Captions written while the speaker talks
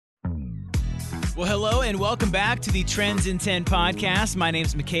Well, hello and welcome back to the Trends in 10 podcast. My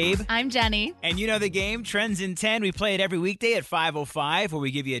name's McCabe. I'm Jenny. And you know the game, Trends in 10. We play it every weekday at 5:05, where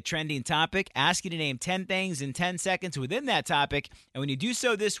we give you a trending topic, ask you to name 10 things in 10 seconds within that topic. And when you do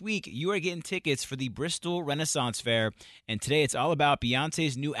so this week, you are getting tickets for the Bristol Renaissance Fair. And today it's all about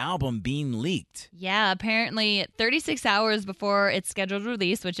Beyoncé's new album being leaked. Yeah, apparently 36 hours before its scheduled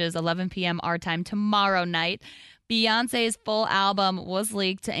release, which is 11 p.m. our time tomorrow night, Beyoncé's full album was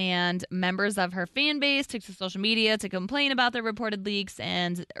leaked, and members of her fan base took to social media to complain about the reported leaks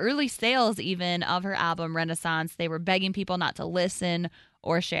and early sales even of her album Renaissance. They were begging people not to listen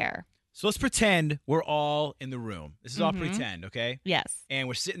or share. So let's pretend we're all in the room. This is all pretend, okay? Yes. And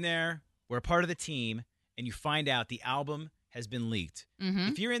we're sitting there, we're a part of the team, and you find out the album has been leaked.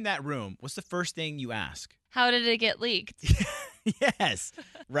 If you're in that room, what's the first thing you ask? How did it get leaked? Yes,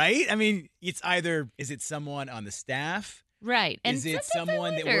 right? I mean, it's either, is it someone on the staff? Right. And Is it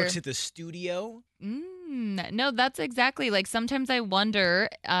someone that works at the studio? No, that's exactly. Like, sometimes I wonder,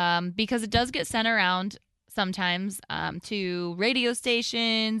 because it does get sent around sometimes to radio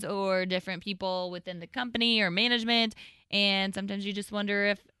stations or different people within the company or management. And sometimes you just wonder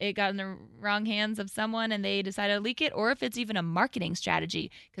if it got in the wrong hands of someone and they decided to leak it, or if it's even a marketing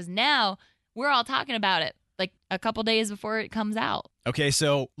strategy. Because now we're all talking about it like a couple days before it comes out. Okay,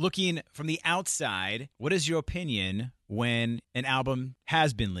 so looking from the outside, what is your opinion when an album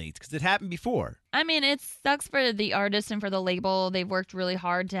has been leaked? Because it happened before. I mean, it sucks for the artist and for the label. They've worked really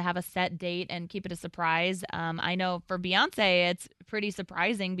hard to have a set date and keep it a surprise. I know for Beyoncé, it's pretty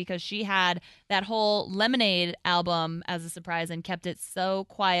surprising because she had that whole Lemonade album as a surprise and kept it so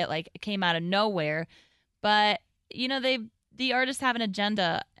quiet, like it came out of nowhere. But, you know, the artists have an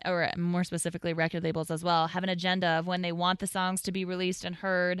agenda, or more specifically record labels as well, have an agenda of when they want the songs to be released and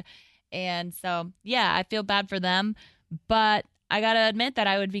heard. And so, yeah, I feel bad for them. But I got to admit that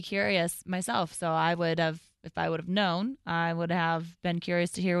I would be curious myself. So I would have, if I would have known, I would have been curious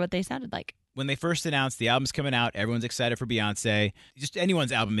to hear what they sounded like. When they first announced the album's coming out, everyone's excited for Beyoncé, just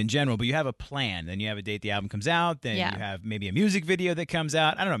anyone's album in general, but you have a plan. Then you have a date the album comes out. Then you have maybe a music video that comes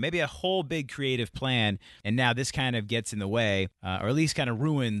out. I don't know, maybe a whole big creative plan. And now this kind of gets in the way, or at least kind of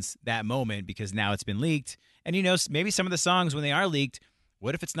ruins that moment because now it's been leaked. And, you know, maybe some of the songs, when they are leaked,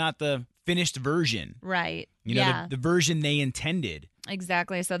 what if it's not the finished version? Right. You know, the version they intended.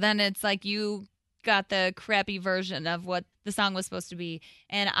 Exactly. So then it's like you got the crappy version of what the song was supposed to be.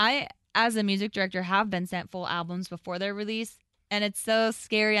 And I, as a music director, have been sent full albums before their release. And it's so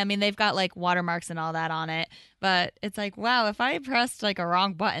scary. I mean, they've got like watermarks and all that on it. But it's like, wow, if I pressed like a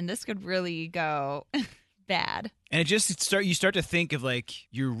wrong button, this could really go bad. And you start to think of like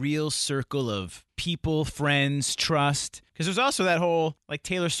your real circle of people, friends, trust. Because there's also that whole like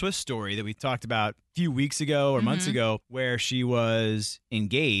Taylor Swift story that we talked about a few weeks ago or months ago where she was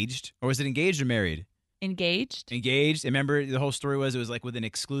engaged. Or was it engaged or married? Engaged. And remember, the whole story was it was like with an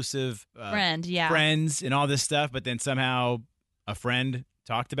exclusive friend, friends and all this stuff, but then somehow a friend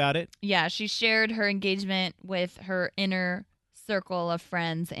talked about it. Yeah, she shared her engagement with her inner circle of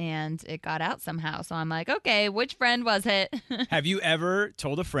friends, and it got out somehow. So I'm like, okay, which friend was it? Have you ever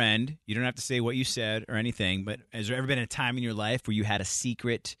told a friend, you don't have to say what you said or anything, but has there ever been a time in your life where you had a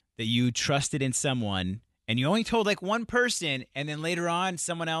secret that you trusted in someone and you only told like one person, and then later on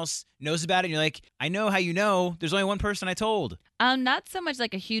someone else knows about it, and you're like, I know how you know. There's only one person I told. Not so much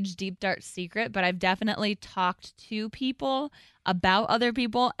like a huge, deep, dark secret, but I've definitely talked to people about other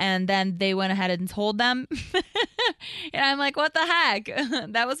people, and then they went ahead and told them. And I'm like, what the heck?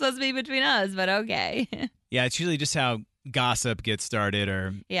 That was supposed to be between us, but okay. Yeah, it's usually just how gossip gets started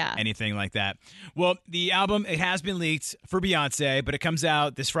or anything like that. Well, the album, it has been leaked for Beyoncé, but it comes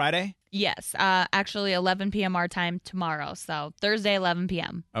out this Friday? Yes, actually 11 p.m. our time tomorrow, so Thursday, 11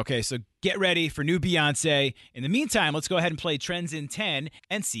 p.m. Okay, so get ready for new Beyoncé. In the meantime, let's go ahead and play Trends in 10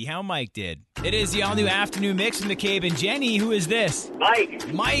 and see how Mike did. It is the all-new afternoon mix with McCabe and Jenny. Who is this?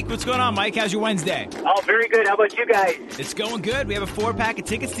 Mike. Mike, what's going on, Mike? How's your Wednesday? Oh, very good. How about you guys? It's going good. We have a 4-pack of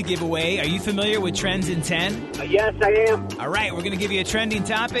tickets to give away. Are you familiar with Trends in 10? Yes, I am. All right, we're going to give you a trending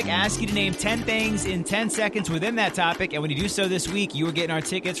topic, ask you to name 10 things in 10 seconds within that topic, and when you do so this week, you are getting our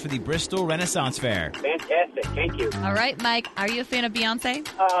tickets for the Bristol Renaissance Fair. Fantastic. Thank you. All right, Mike, are you a fan of Beyoncé?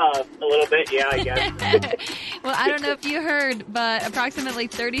 A little bit, yeah, I guess. Well, I don't know if you heard, but approximately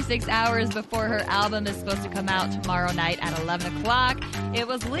 36 hours before her album is supposed to come out tomorrow night at 11 o'clock, it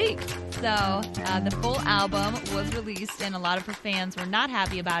was leaked. So the full album was released, and a lot of her fans were not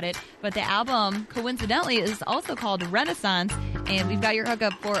happy about it. But the album, coincidentally, is also called Renaissance, and we've got your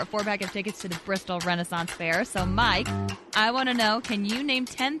hookup for a 4-pack of tickets to the Bristol Renaissance Fair. So, Mike, I want to know, can you name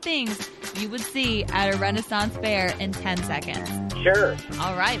 10 things you would see at a Renaissance Fair in 10 seconds? Sure.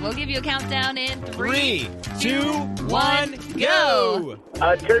 All right, we'll give you a countdown in 3, 2, 1, go!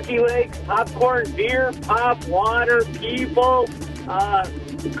 Turkey legs, popcorn, beer, pop, water, people,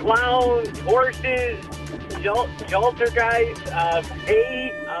 clowns, horses, joltergeist,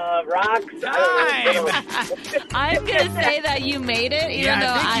 hay, rocks. Time! I'm going to say that you made it, even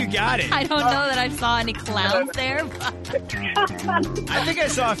though I think you got it. I don't know that I saw any clowns there. I think I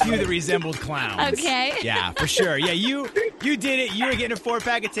saw a few that resembled clowns. Okay. Yeah, for sure. Yeah, you did it. You were getting a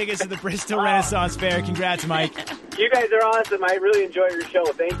 4-pack of tickets to the Bristol Renaissance Fair. Congrats, Mike. You guys are awesome. I really enjoy your show.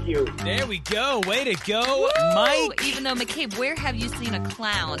 Thank you. There we go. Way to go, Woo! Mike. Even though, McCabe, where have you seen a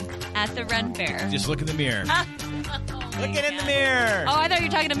clown at the Ren Fair? Just look in the mirror. Looking in the God. mirror. Oh, I thought you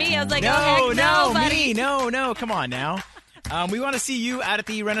were talking to me. I was like, No, oh, heck no, buddy. me. No. Come on now. We want to see you out at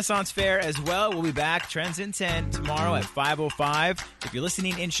the Renaissance Fair as well. We'll be back, Trends in 10, tomorrow at 5:05. If you're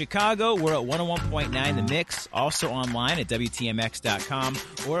listening in Chicago, we're at 101.9 The Mix, also online at WTMX.com,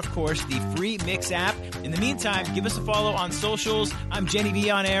 or, of course, the free Mix app. In the meantime, give us a follow on socials. I'm Jenny B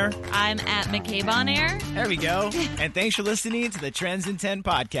on air. I'm at McCabe on air. There we go. And thanks for listening to the Trends in 10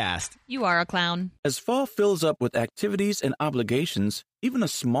 podcast. You are a clown. As fall fills up with activities and obligations, even a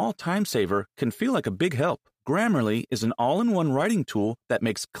small time saver can feel like a big help. Grammarly is an all-in-one writing tool that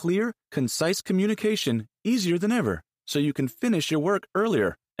makes clear, concise communication easier than ever, so you can finish your work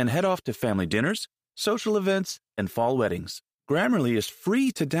earlier and head off to family dinners, social events, and fall weddings. Grammarly is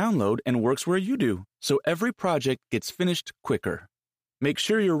free to download and works where you do, so every project gets finished quicker. Make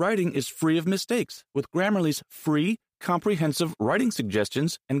sure your writing is free of mistakes with Grammarly's free, comprehensive writing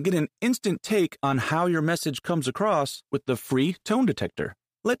suggestions, and get an instant take on how your message comes across with the free tone detector.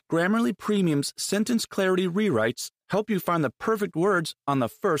 Let Grammarly Premium's sentence clarity rewrites help you find the perfect words on the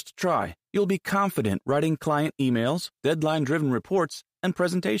first try. You'll be confident writing client emails, deadline-driven reports, and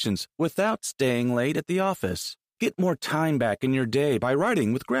presentations without staying late at the office. Get more time back in your day by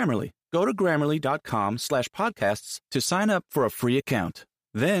writing with Grammarly. Go to Grammarly.com/podcasts to sign up for a free account.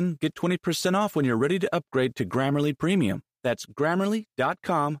 Then get 20% off when you're ready to upgrade to Grammarly Premium. That's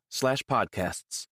Grammarly.com/podcasts.